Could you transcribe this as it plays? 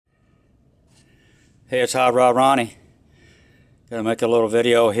Hey, it's Hotrod Ronnie. Gonna make a little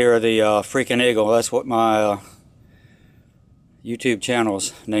video here of the Freakineagle. That's what my YouTube channel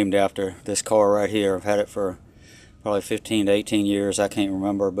is named after, this car right here. I've had it for probably 15 to 18 years. I can't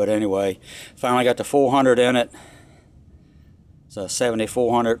remember, but anyway, finally got the 400 in it. It's a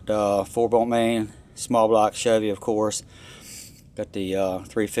 7400 4-bolt main, small block Chevy, of course. Got the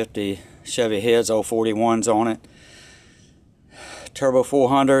 350 Chevy heads, 041s on it. Turbo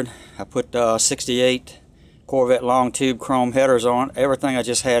 400. I put 68 Corvette long tube chrome headers on it. Everything I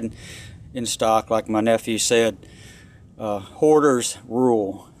just had in stock, like my nephew said. Hoarders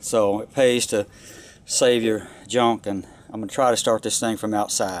rule. So it pays to save your junk, and I'm going to try to start this thing from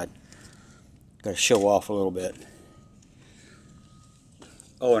outside. Got to show off a little bit.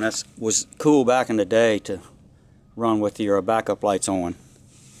 Oh, and that was cool back in the day to run with your backup lights on.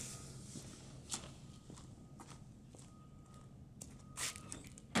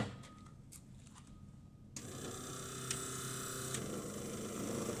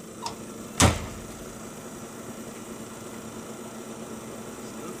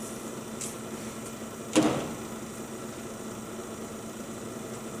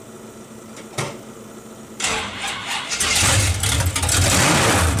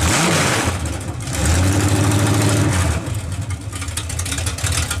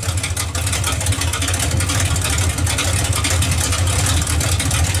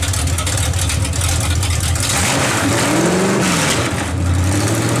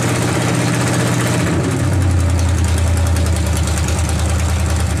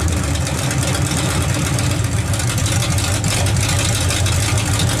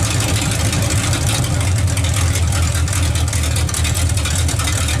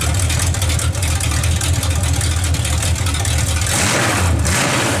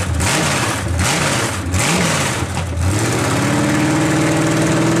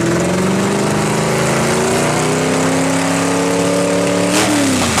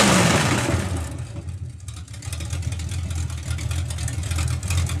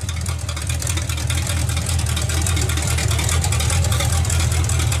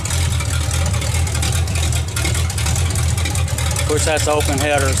 Of course, that's open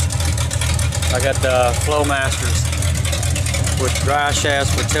headers. I got the Flow Masters with dry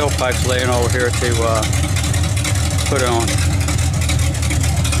shafts with tailpipes laying over here to put it on.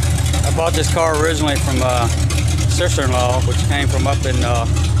 I bought this car originally from sister-in-law, which came from up in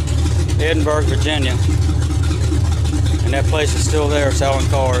Edinburgh, Virginia, and that place is still there selling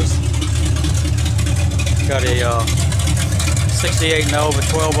cars. Got a 68 Nova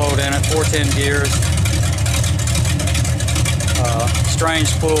 12-volt in it, 410 gears. Strange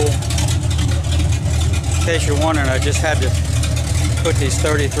spool. In case you're wondering, I just had to put these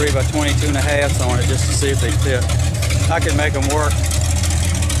 33 by 22.5s on it just to see if they fit. I can make them work,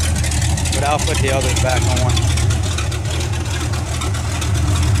 but I'll put the others back on.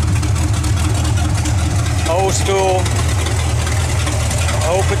 Old school,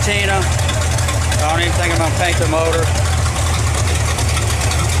 old patina. I don't even think I'm gonna paint the motor.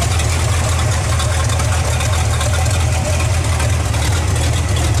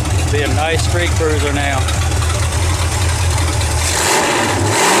 Be a nice street cruiser now.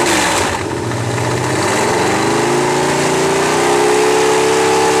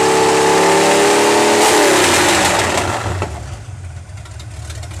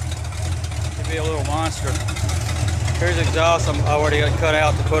 Could be a little monster. Here's exhaust I already got cut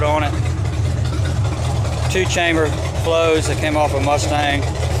out to put on it. 2-chamber flows that came off a Mustang.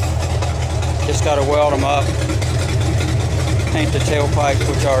 Just got to weld them up. Paint the tailpipes,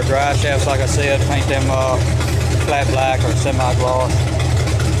 which are dry shafts, like I said. Paint them flat black or semi-gloss.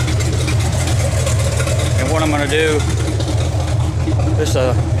 And what I'm going to do, this is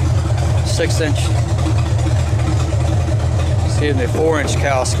a 6-inch, excuse me, 4-inch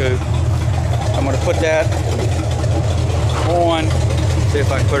cowl scoop. I'm going to put that on, see if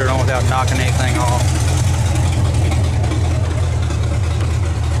I can put it on without knocking anything off.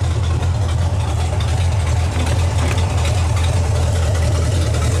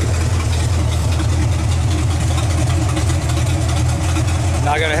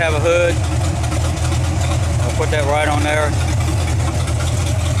 I gotta have a hood. I'll put that right on there.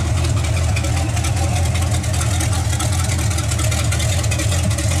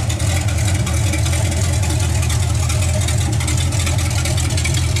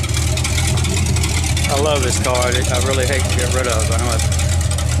 I love this car. I really hate to get rid of it.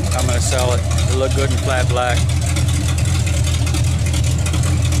 I'm gonna sell it. It'll look good in flat black.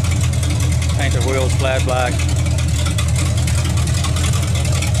 Paint the wheels flat black.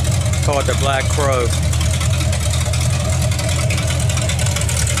 Call it the Black Crow.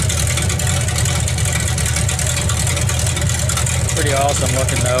 awesome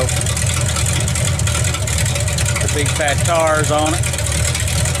looking though. The big fat tires on it.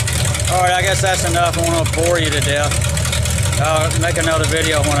 Alright, I guess that's enough. I won't bore you to death. I'll make another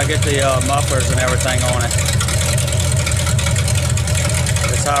video when I get the mufflers and everything on it.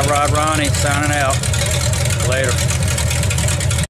 It's Hotrod Ronnie signing out. Later.